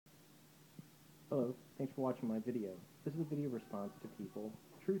Hello, thanks for watching my video. This is a video response to people,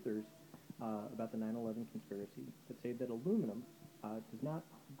 truthers, about the 9/11 conspiracy that say that aluminum does not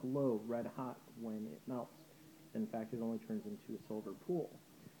glow red hot when it melts. In fact, it only turns into a silver pool.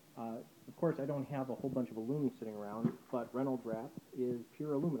 Of course, I don't have a whole bunch of aluminum sitting around, but Reynolds Wrap is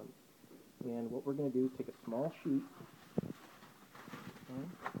pure aluminum. And what we're going to do is take a small sheet,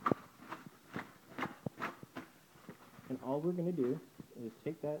 and all we're going to do is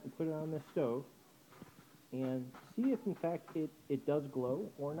take that and put it on the stove and see if in fact it does glow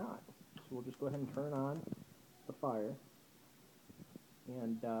or not. So we'll just go ahead and turn on the fire,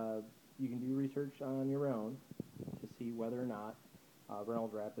 and you can do research on your own to see whether or not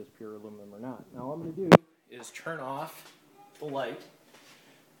Reynolds Wrap is pure aluminum or not. Now all I'm going to do is turn off the light,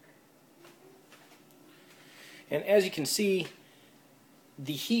 and as you can see,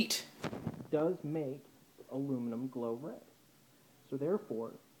 the heat does make aluminum glow red. So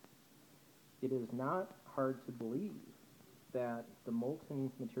therefore, it is not hard to believe that the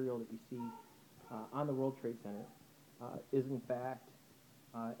molten material that you see on the World Trade Center is in fact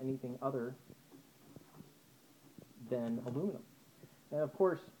anything other than aluminum. And of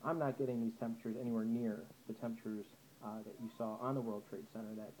course, I'm not getting these temperatures anywhere near the temperatures that you saw on the World Trade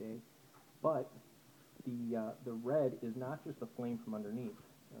Center that day, but the red is not just the flame from underneath.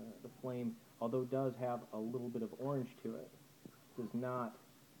 The flame, although does have a little bit of orange to it, does not.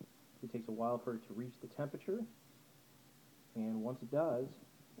 It takes a while for it to reach the temperature, and once it does,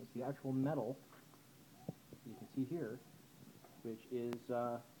 it's the actual metal, you can see here, which is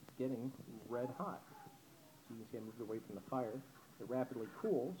getting red hot. So you can see I moved away from the fire. It rapidly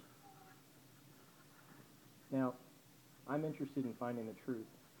cools. Now, I'm interested in finding the truth,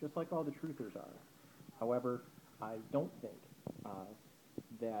 just like all the truthers are. However, I don't think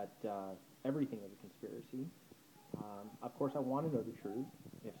that everything is a conspiracy. Of course, I want to know the truth.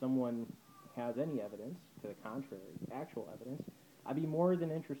 If someone has any evidence to the contrary, actual evidence, I'd be more than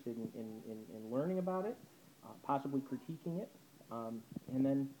interested in learning about it, possibly critiquing it, and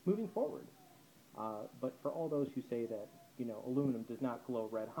then moving forward. But for all those who say that, aluminum does not glow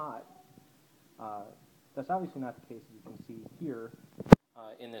red hot, that's obviously not the case, as you can see here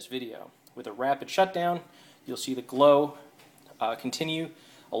in this video. With a rapid shutdown, you'll see the glow continue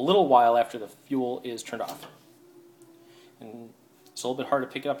a little while after the fuel is turned off. And it's a little bit hard to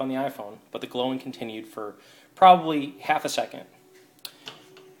pick it up on the iPhone, but the glowing continued for probably half a second.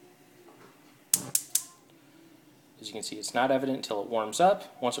 As you can see, it's not evident until it warms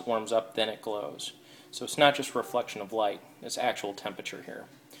up. Once it warms up, then it glows. So it's not just a reflection of light, it's actual temperature here.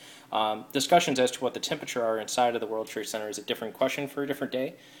 Discussions as to what the temperature are inside of the World Trade Center is a different question for a different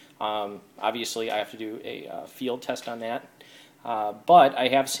day. Obviously, I have to do a field test on that. But I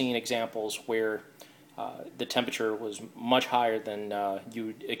have seen examples where the temperature was much higher than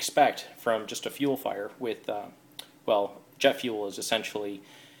you'd expect from just a fuel fire with, jet fuel is essentially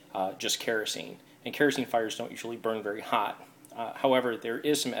just kerosene. And kerosene fires don't usually burn very hot. However, there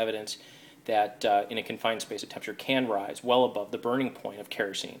is some evidence that in a confined space, the temperature can rise well above the burning point of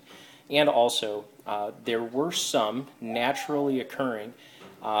kerosene. And also, there were some naturally occurring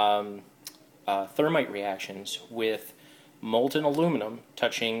thermite reactions with molten aluminum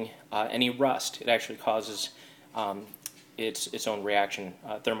touching any rust. It actually causes its own reaction,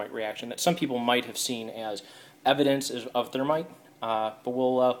 thermite reaction, that some people might have seen as evidence of thermite, but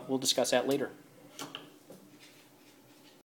we'll discuss that later.